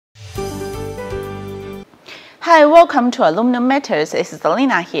Hi, welcome to Aluminum Matters. This is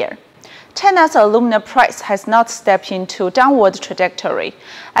Alumina here. China's alumina price has not stepped into downward trajectory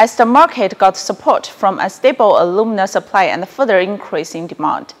as the market got support from a stable alumina supply and further increase in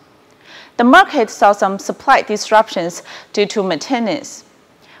demand. The market saw some supply disruptions due to maintenance,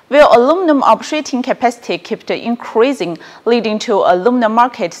 while aluminum operating capacity kept increasing, leading to alumina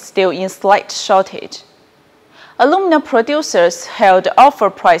market still in slight shortage. Alumina producers held offer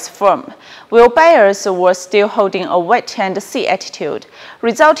price firm, while buyers were still holding a wait-and-see attitude,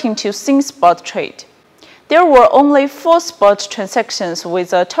 resulting to thin spot trade. There were only 4 spot transactions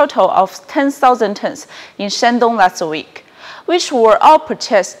with a total of 10,000 tons in Shandong last week, which were all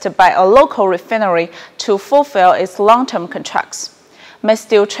purchased by a local refinery to fulfill its long-term contracts,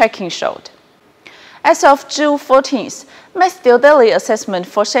 Mysteel tracking showed. As of June 14th, Mysteel daily assessment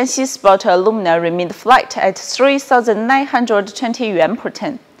for Shanxi spot alumina remained flat at 3,920 yuan per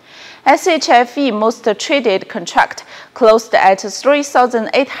ton. SHFE most traded contract closed at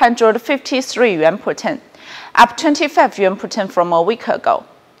 3,853 yuan per ton, up 25 yuan per ton from a week ago.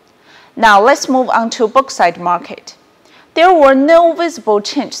 Now let's move on to bauxite market. There were no visible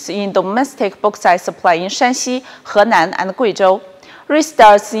changes in domestic bauxite supply in Shanxi, Henan, and Guizhou.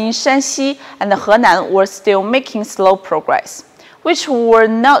 Restarts in Shanxi and Henan were still making slow progress, which were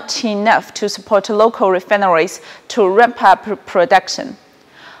not enough to support local refineries to ramp up production.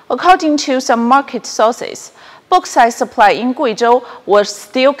 According to some market sources, bauxite supply in Guizhou was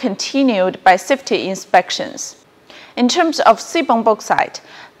still continued by safety inspections. In terms of seaborne bauxite,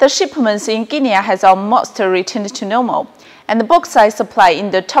 the shipments in Guinea has almost returned to normal, and the bauxite supply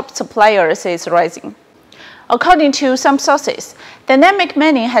in the top suppliers is rising. According to some sources, dynamic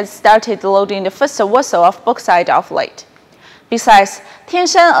mining has started loading the first vessel of bauxite of late. Besides,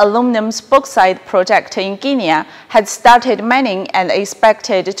 Tianshan Aluminum's bauxite project in Guinea had started mining and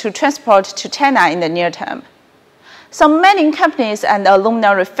expected to transport to China in the near term. Some mining companies and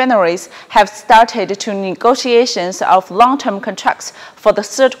alumina refineries have started to negotiations of long-term contracts for the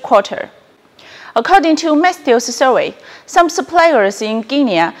third quarter. According to Mysteel's survey, some suppliers in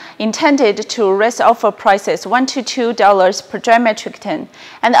Guinea intended to raise offer prices $1 to $2 per dry metric ton,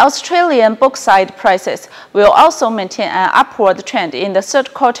 and Australian bauxite prices will also maintain an upward trend in the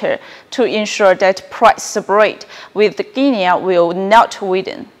third quarter to ensure that price spread with Guinea will not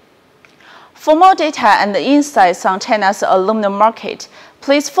widen. For more data and insights on China's aluminum market,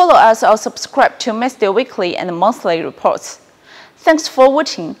 please follow us or subscribe to Mysteel weekly and monthly reports. Thanks for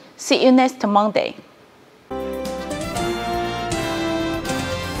watching. See you next Monday.